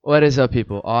What is up,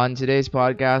 people? On today's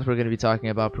podcast, we're going to be talking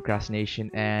about procrastination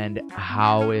and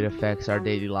how it affects our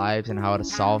daily lives and how to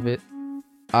solve it.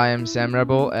 I am Sam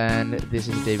Rebel, and this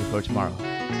is the day before tomorrow.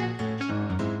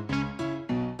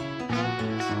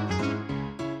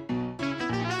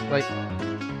 Like,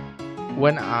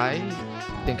 when I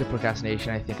think of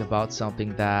procrastination, I think about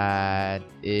something that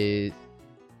is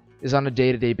on a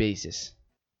day-to-day basis.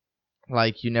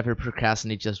 Like, you never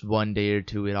procrastinate just one day or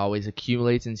two. It always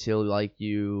accumulates until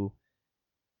you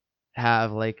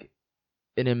have an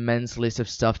immense list of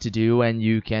stuff to do and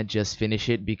you can't just finish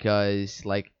it because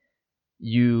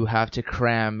you have to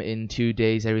cram in 2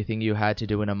 days everything you had to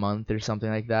do in a month or something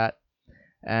like that.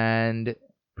 And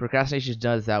procrastination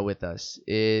does that with us.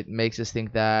 It makes us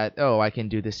think that, oh, I can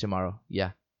do this tomorrow.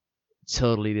 Yeah,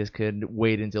 totally, this could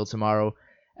wait until tomorrow.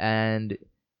 And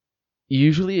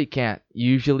usually it can't.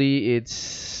 Usually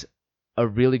it's a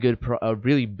really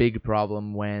big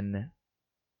problem when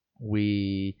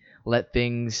we let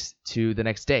things to the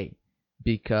next day,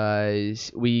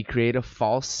 because we create a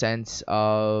false sense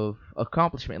of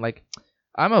accomplishment. Like,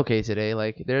 I'm okay today,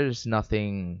 like there's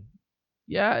nothing.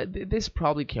 Yeah, this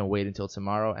probably can wait until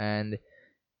tomorrow, and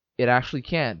it actually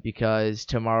can't, because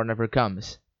tomorrow never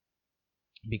comes,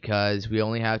 because we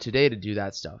only have today to do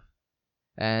that stuff.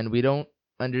 And we don't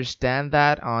understand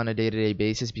that on a day-to-day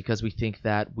basis, because we think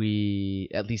that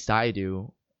at least I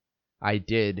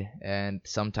did, and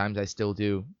sometimes I still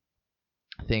do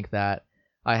think that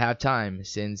I have time,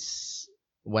 since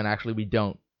when actually we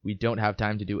don't. We don't have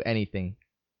time to do anything.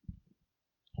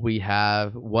 We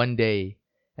have one day,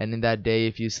 and in that day,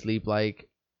 if you sleep like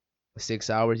 6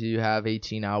 hours, you have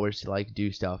 18 hours to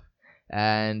do stuff.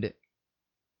 And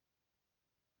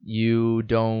you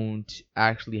don't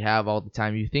actually have all the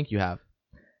time you think you have.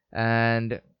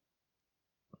 And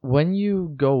when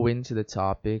you go into the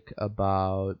topic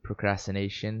about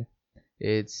procrastination,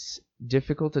 it's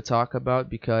difficult to talk about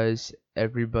because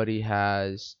everybody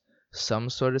has some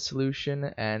sort of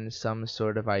solution and some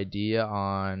sort of idea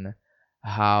on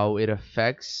how it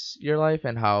affects your life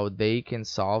and how they can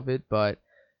solve it. But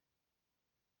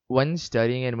when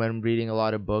studying and when reading a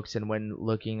lot of books and when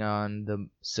looking on the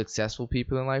successful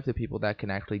people in life, the people that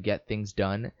can actually get things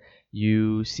done,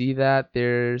 you see that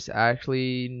there's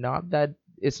actually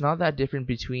it's not that different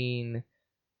between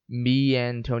me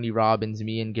and Tony Robbins,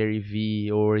 me and Gary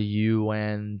Vee, or you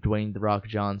and Dwayne The Rock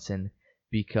Johnson,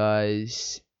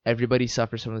 because everybody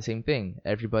suffers from the same thing.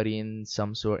 Everybody in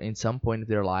some point of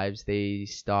their lives, they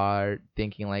start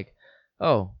thinking like,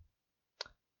 oh,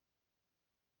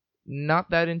 not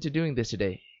that into doing this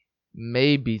today.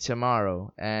 Maybe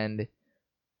tomorrow. And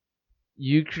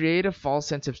you create a false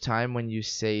sense of time when you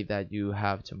say that you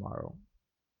have tomorrow.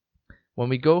 When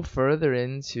we go further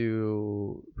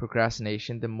into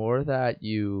procrastination, the more that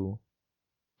you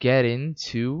get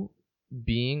into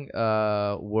being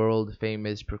a world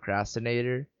famous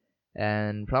procrastinator,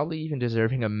 and probably even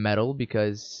deserving a medal,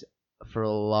 because for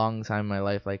a long time in my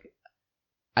life, I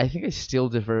think I still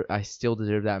deserve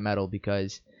that medal,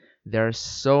 because there are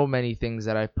so many things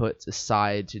that I put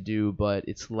aside to do, but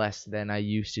it's less than I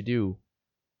used to do.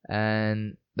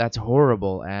 And that's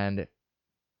horrible, and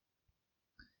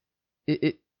it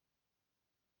it,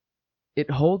 it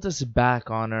holds us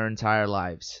back on our entire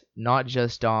lives, not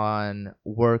just on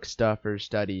work stuff or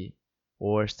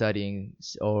studying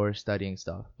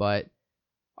stuff, but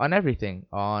on everything,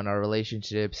 on our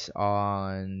relationships,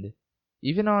 on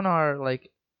even on our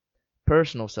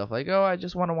personal stuff. Like, oh, I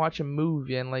just want to watch a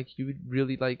movie, and you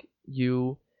really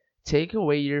you take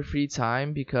away your free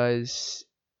time because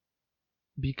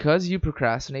you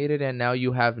procrastinated, and now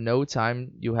you have no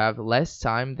time, you have less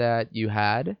time that you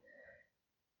had.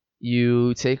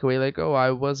 You take away, like, oh,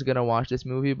 I was gonna watch this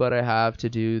movie, but I have to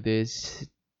do this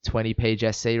 20-page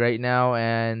essay right now,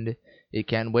 and it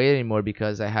can't wait anymore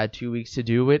because I had 2 weeks to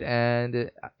do it, and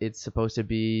it's supposed to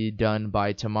be done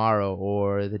by tomorrow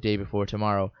or the day before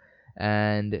tomorrow.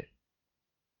 And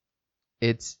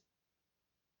it's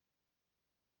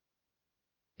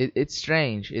it's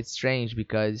strange. It's strange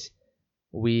because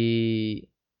we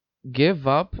give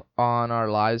up on our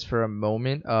lives for a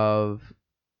moment of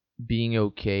being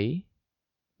okay.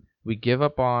 We give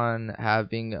up on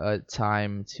having a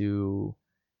time to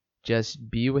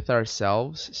just be with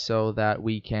ourselves, so that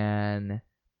we can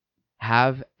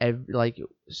have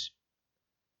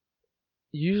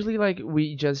usually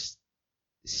we just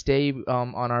stay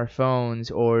on our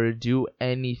phones or do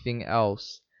anything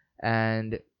else,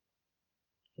 and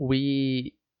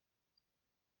we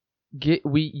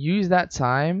we use that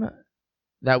time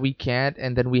that we can't,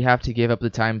 and then we have to give up the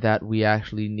time that we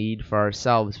actually need for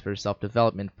ourselves, for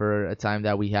self-development, for a time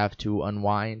that we have to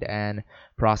unwind and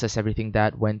process everything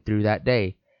that went through that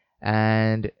day.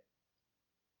 And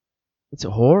it's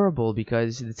horrible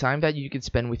because the time that you could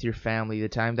spend with your family, the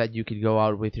time that you could go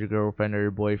out with your girlfriend or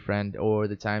your boyfriend, or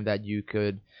the time that you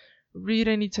could read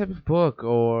any type of book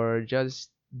or just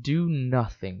do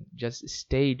nothing, just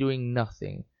stay doing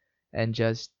nothing and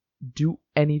just do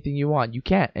anything you want. You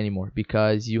can't anymore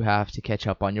because you have to catch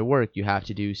up on your work. You have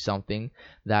to do something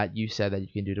that you said that you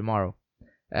can do tomorrow.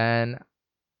 And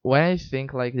when I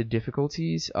think like the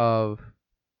difficulties of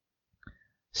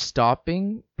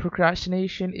stopping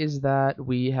procrastination is that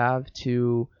we have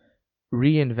to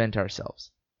reinvent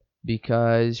ourselves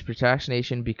because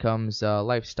procrastination becomes a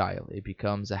lifestyle, it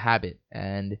becomes a habit.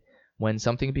 And when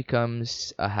something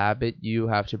becomes a habit, you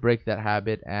have to break that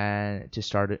habit and to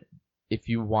start it. If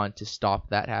you want to stop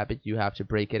that habit, you have to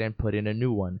break it and put in a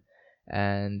new one.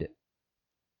 And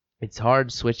it's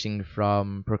hard switching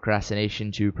from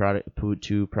procrastination to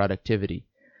productivity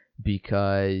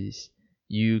because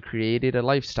you created a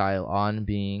lifestyle on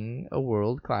being a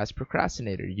world-class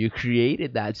procrastinator. You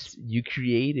created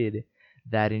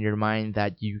that in your mind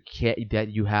that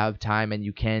you have time and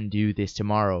you can do this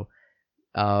tomorrow.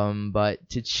 But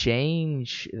to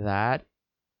change that,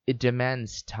 it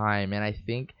demands time, and I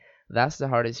think that's the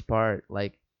hardest part.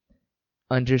 Like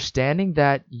understanding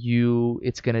that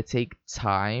it's gonna take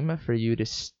time for you to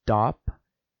stop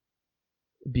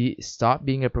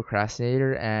being a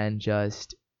procrastinator and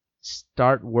just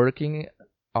start working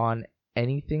on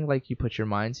anything like you put your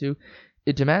mind to.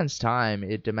 It demands time,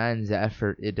 it demands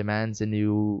effort, it demands a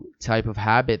new type of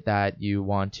habit that you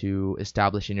want to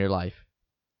establish in your life.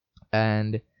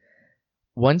 And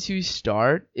once you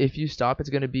start, if you stop, it's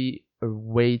going to be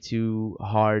way too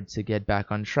hard to get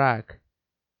back on track.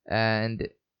 And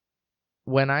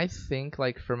when I think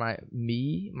like for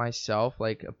myself,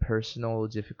 like a personal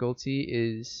difficulty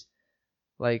is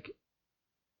like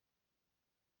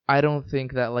I don't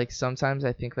think that like sometimes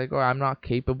I think like, oh, I'm not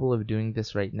capable of doing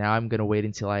this right now. I'm gonna wait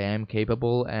until I am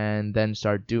capable and then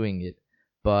start doing it.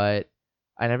 But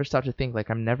I never stop to think like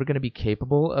I'm never gonna be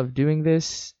capable of doing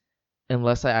this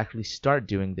unless I actually start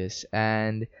doing this.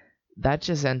 And that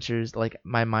just enters like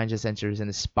my mind just enters in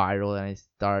a spiral and I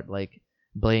start like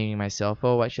blaming myself.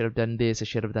 Oh, I should have done this, I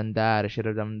should have done that, I should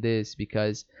have done this,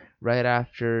 because right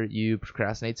after you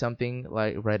procrastinate something,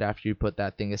 like right after you put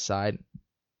that thing aside,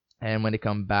 and when it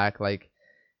come back, like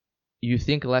you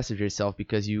think less of yourself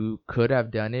because you could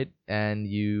have done it and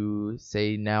you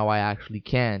say now I actually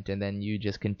can't, and then you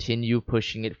just continue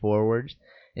pushing it forward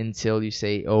until you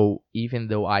say, oh, even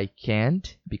though I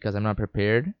can't because I'm not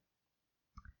prepared,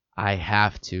 I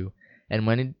have to. And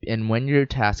when your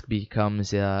task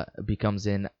becomes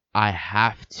in I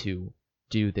have to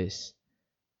do this,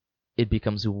 it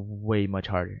becomes way much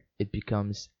harder. It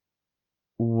becomes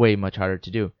way much harder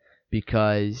to do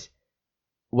because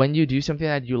when you do something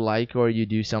that you like or you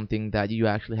do something that you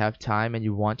actually have time and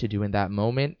you want to do in that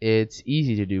moment, it's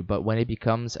easy to do. But when it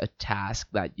becomes a task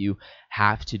that you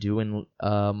have to do and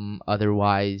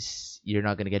otherwise you're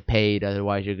not going to get paid,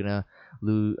 otherwise you're going to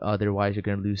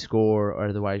lose score, or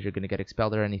otherwise you're going to get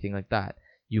expelled or anything like that,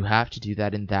 you have to do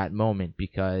that in that moment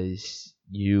because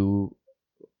you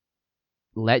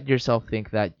let yourself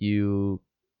think that you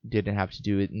didn't have to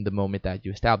do it in the moment that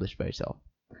you established by yourself.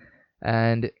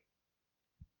 And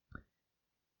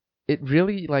it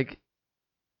really like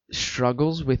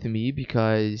struggles with me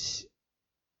because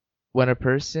when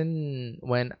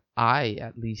I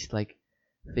at least like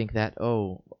think that,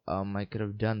 oh, I could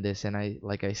have done this, and I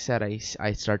said,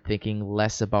 I start thinking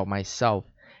less about myself.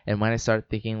 And when I start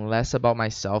thinking less about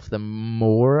myself, the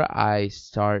more I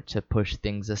start to push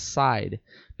things aside,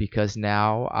 because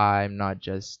now I'm not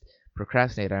just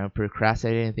procrastinating, I'm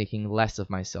procrastinating and thinking less of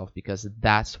myself, because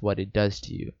that's what it does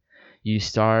to you. You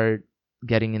start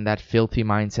getting in that filthy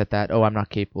mindset that, oh, I'm not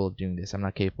capable of doing this, I'm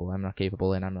not capable, I'm not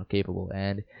capable, and I'm not capable.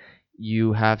 And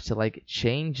you have to like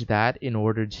change that in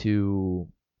order to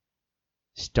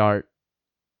start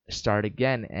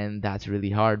again. And that's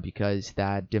really hard because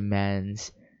that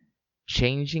demands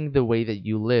changing the way that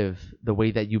you live, the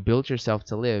way that you build yourself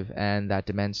to live, and that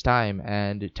demands time,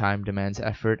 and time demands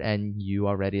effort, and you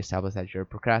already established that you're a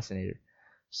procrastinator.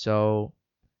 So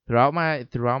throughout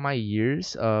my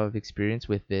years of experience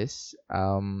with this,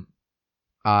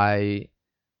 I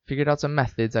figured out some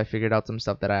methods. I figured out some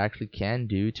stuff that I actually can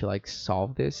do to like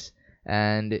solve this,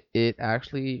 and it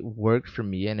actually worked for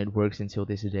me, and it works until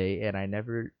this day. And I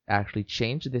never actually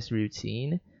changed this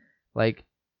routine. Like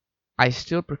I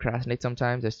still procrastinate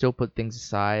sometimes. I still put things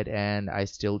aside, and I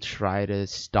still try to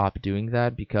stop doing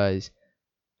that because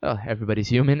well, everybody's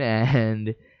human,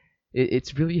 and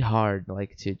it's really hard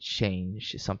like to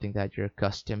change something that you're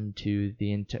accustomed to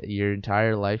your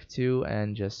entire life to,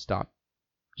 and just stop,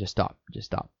 just stop.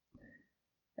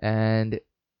 And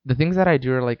the things that I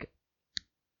do are like,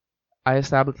 I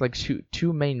established like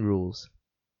two main rules.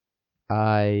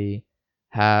 I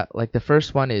have like, the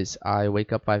first one is I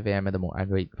wake up 5 a.m. in the morning.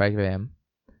 I wake 5 a.m.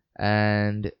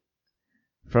 and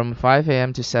from 5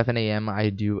 a.m. to 7 a.m. I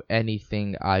do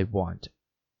anything I want.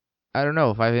 I don't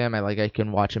know, 5 a.m. I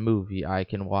can watch a movie. I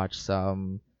can watch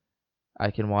an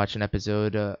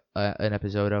episode of,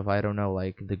 I don't know,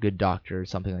 like The Good Doctor or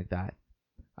something like that.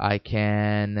 I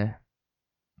can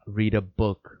read a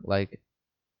book, like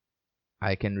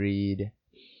I can read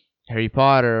Harry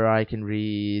Potter, or I can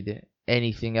read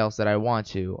anything else that I want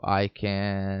to.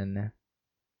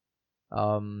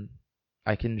 Um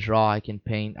I can draw, I can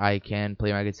paint, I can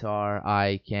play my guitar,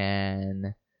 I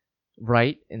can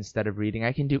write instead of reading.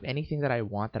 I can do anything that I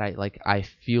want, that I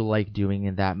feel like doing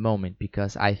in that moment,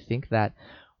 because I think that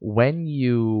when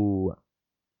you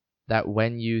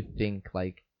when you think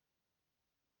like,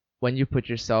 when you put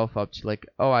yourself up to like,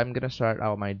 oh, I'm gonna start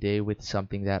out my day with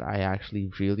something that I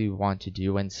actually really want to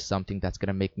do, and something that's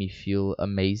gonna make me feel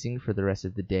amazing for the rest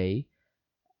of the day,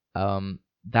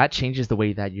 that changes the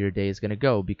way that your day is gonna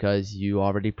go, because you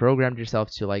already programmed yourself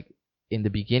to, like, in the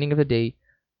beginning of the day,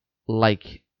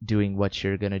 like doing what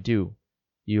you're gonna do.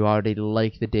 You already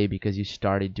like the day because you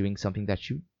started doing something that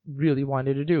you really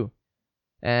wanted to do.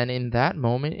 And in that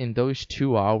moment, in those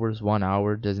 2 hours, 1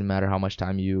 hour, doesn't matter how much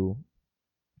time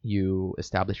you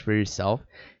establish for yourself.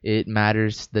 It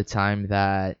matters the time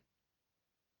that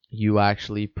you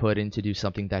actually put in to do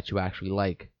something that you actually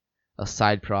like. A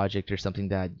side project or something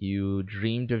that you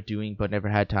dreamed of doing but never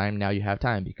had time. Now you have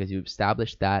time because you've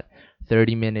established that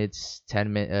 30 minutes,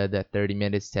 10 minutes, that 30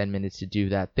 minutes, 10 minutes to do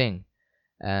that thing.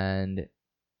 And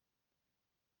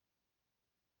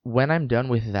when I'm done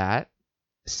with that,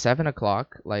 7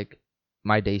 o'clock, like,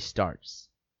 my day starts.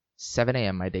 7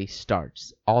 a.m. my day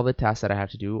starts. All the tasks that I have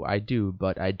to do, I do,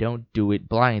 but I don't do it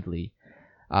blindly.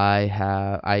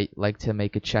 I like to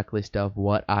make a checklist of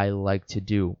what I like to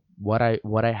do, what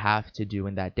I have to do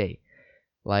in that day.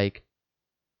 Like,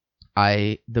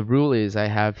 the rule is I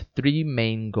have three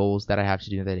main goals that I have to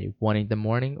do in that day. One in the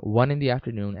morning, one in the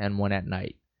afternoon, and one at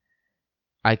night.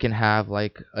 I can have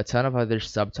like a ton of other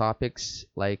subtopics,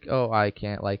 like, oh, I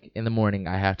can't, like, in the morning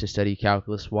I have to study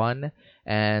calculus 1,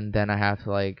 and then I have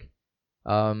to, like,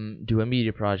 do a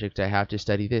media project. I have to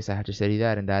study this, I have to study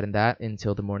that, and that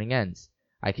until the morning ends.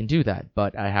 I can do that,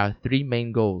 but I have three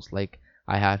main goals. Like,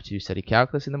 I have to study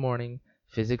calculus in the morning,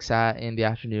 physics in the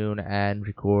afternoon, and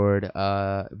record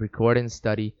and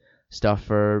study stuff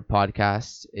for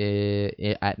podcasts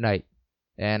at night.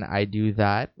 And I do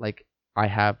that. Like, I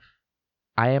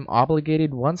am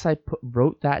obligated, once I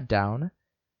wrote that down,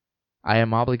 I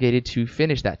am obligated to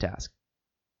finish that task.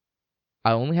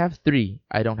 I only have three.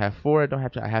 I don't have four. I don't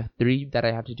have to. I have three that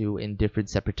I have to do in different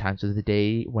separate times of the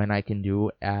day, when I can do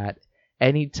at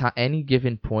any time, any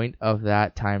given point of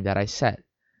that time that I set.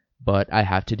 But I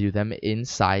have to do them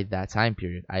inside that time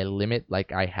period. I limit,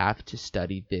 like, I have to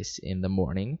study this in the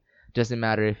morning. Doesn't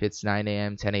matter if it's 9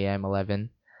 a.m., 10 a.m.,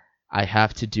 11. I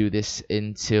have to do this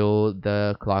until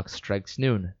the clock strikes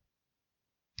noon.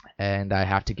 And I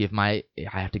have to give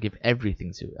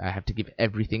everything to it. I have to give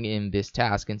everything in this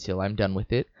task until I'm done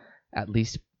with it. At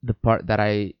least the part that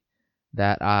I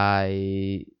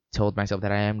told myself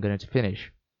that I am going to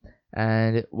finish.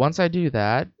 And once I do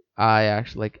that, I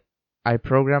actually, like, I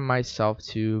program myself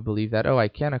to believe that, oh, I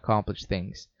can accomplish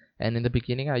things. And in the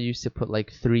beginning, I used to put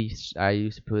three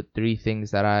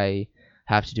things that I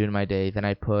have to do in my day. Then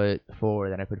I put 4,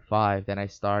 then I put 5, then I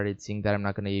started seeing that I'm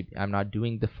not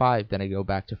doing the 5, then I go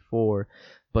back to 4.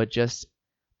 But just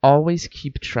always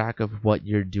keep track of what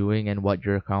you're doing and what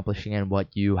you're accomplishing and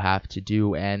what you have to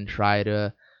do, and try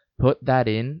to put that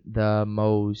in the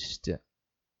most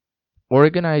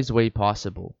organized way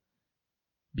possible.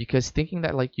 Because thinking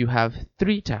that, like, you have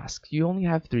 3 tasks, you only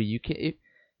have 3. You can,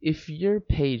 if your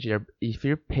page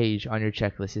on your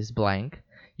checklist is blank,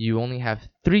 you only have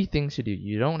 3 things to do.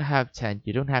 You don't have 10,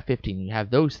 you don't have 15. You have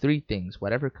those 3 things.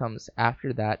 Whatever comes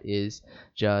after that is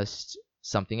just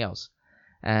something else.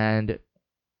 And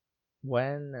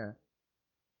when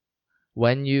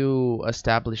you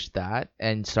establish that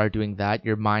and start doing that,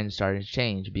 your mind starts to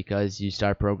change, because you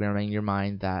start programming your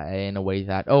mind that in a way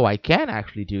that, oh, I can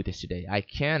actually do this today. I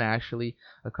can actually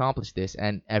accomplish this,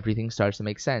 and everything starts to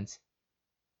make sense.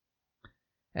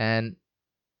 And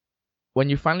when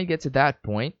you finally get to that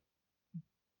point,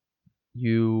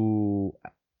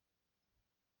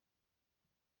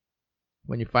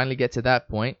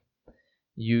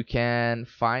 you can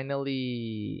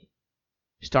finally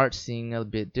start seeing a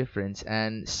bit difference.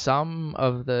 And some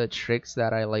of the tricks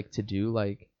that I like to do,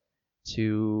 like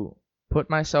to put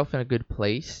myself in a good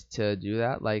place to do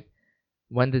that, like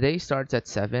when the day starts at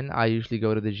 7, I usually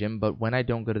go to the gym, but when I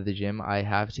don't go to the gym, I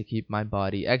have to keep my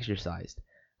body exercised.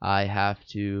 I have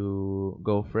to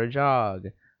go for a jog.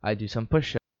 I do some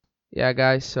push-ups. Yeah,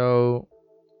 guys, so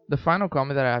the final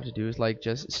comment that I have to do is like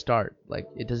just start. Like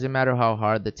it doesn't matter how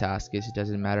hard the task is, it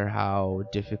doesn't matter how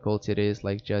difficult it is,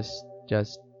 like just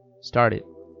start it.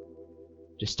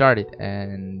 Just start it,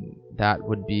 and that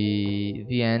would be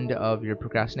the end of your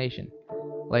procrastination.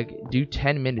 Like do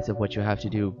 10 minutes of what you have to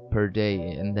do per day,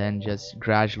 and then just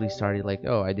gradually start it. Like,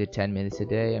 oh, I did 10 minutes a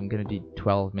day, I'm gonna do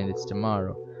 12 minutes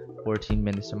tomorrow, 14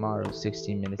 minutes tomorrow,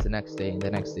 16 minutes the next day, and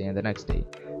the next day, and the next day.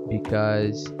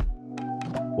 Because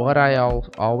what I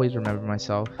always remember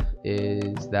myself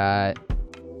is that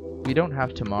we don't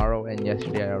have tomorrow, and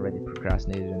yesterday I already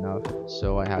procrastinated enough,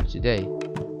 so I have today.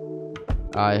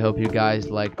 I hope you guys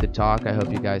liked the talk. I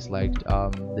hope you guys liked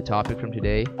the topic from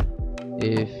today.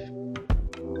 If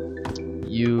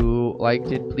you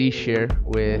liked it, please share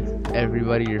with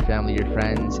everybody, your family, your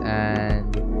friends,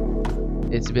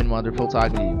 and it's been wonderful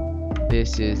talking to you.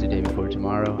 This is The Day Before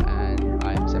Tomorrow, and